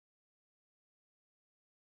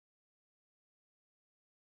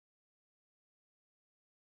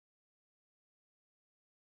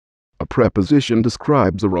preposition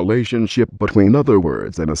describes a relationship between other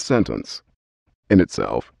words in a sentence. In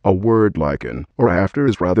itself, a word like in or after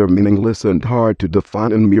is rather meaningless and hard to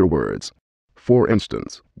define in mere words. For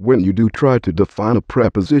instance, when you do try to define a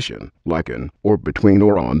preposition, like in, or between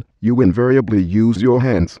or on, you invariably use your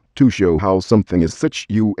hands to show how something is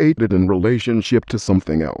situated in relationship to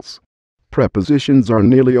something else. Prepositions are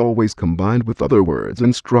nearly always combined with other words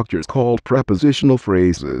in structures called prepositional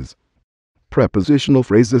phrases. Prepositional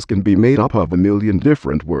phrases can be made up of a million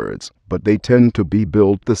different words, but they tend to be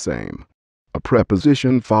built the same. A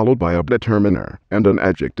preposition followed by a determiner and an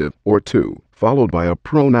adjective or two, followed by a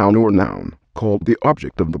pronoun or noun, called the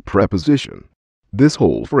object of the preposition. This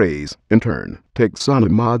whole phrase, in turn, takes on a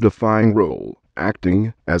modifying role,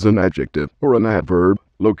 acting as an adjective or an adverb,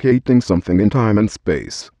 locating something in time and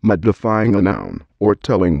space, modifying a noun, or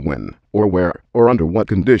telling when, or where, or under what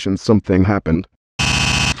conditions something happened.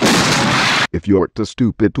 If you're too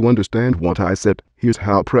stupid to understand what I said, here's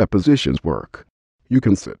how prepositions work. You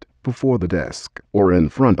can sit before the desk or in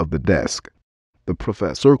front of the desk. The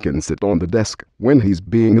professor can sit on the desk when he's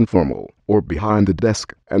being informal, or behind the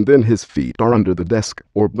desk, and then his feet are under the desk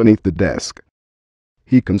or beneath the desk.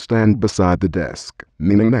 He can stand beside the desk,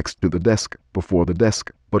 meaning next to the desk, before the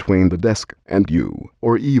desk, between the desk and you,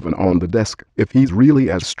 or even on the desk if he's really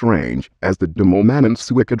as strange as the demo man in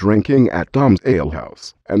Suica drinking at Tom's Ale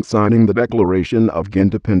House and signing the Declaration of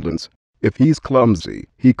Independence. If he's clumsy,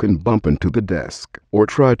 he can bump into the desk or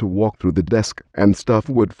try to walk through the desk and stuff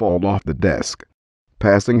would fall off the desk.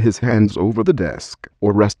 Passing his hands over the desk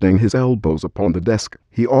or resting his elbows upon the desk,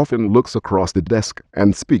 he often looks across the desk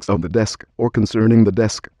and speaks of the desk or concerning the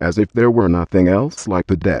desk as if there were nothing else like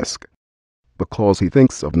the desk. Because he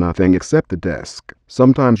thinks of nothing except the desk,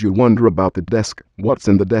 sometimes you wonder about the desk, what's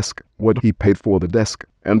in the desk, what he paid for the desk,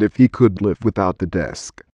 and if he could live without the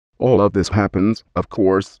desk. All of this happens, of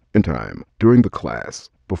course, in time, during the class,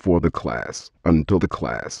 before the class, until the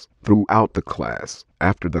class, throughout the class,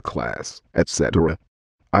 after the class, etc.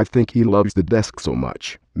 I think he loves the desk so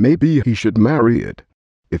much, maybe he should marry it.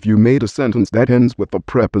 If you made a sentence that ends with a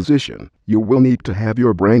preposition, you will need to have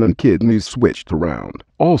your brain and kidneys switched around.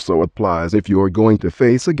 Also applies if you're going to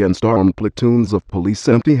face against armed platoons of police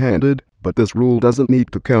empty-handed, but this rule doesn't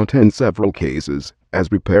need to count in several cases, as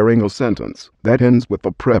repairing a sentence that ends with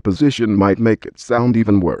a preposition might make it sound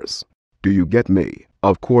even worse. Do you get me?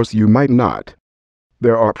 Of course you might not.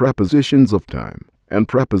 There are prepositions of time and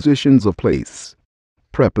prepositions of place.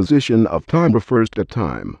 Preposition of time refers to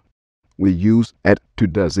time. We use at to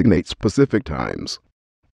designate specific times.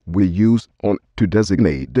 We use on to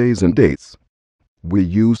designate days and dates. We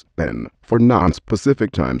use then for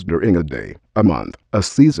non-specific times during a day, a month, a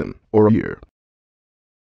season, or a year.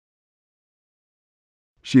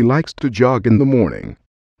 She likes to jog in the morning.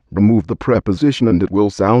 Remove the preposition and it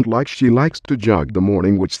will sound like she likes to jog the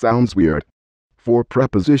morning, which sounds weird. For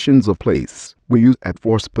prepositions of place, we use at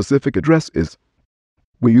for specific addresses.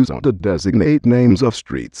 We use on to designate names of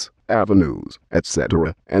streets, avenues,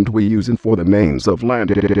 etc., and we use in for the names of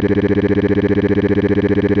land.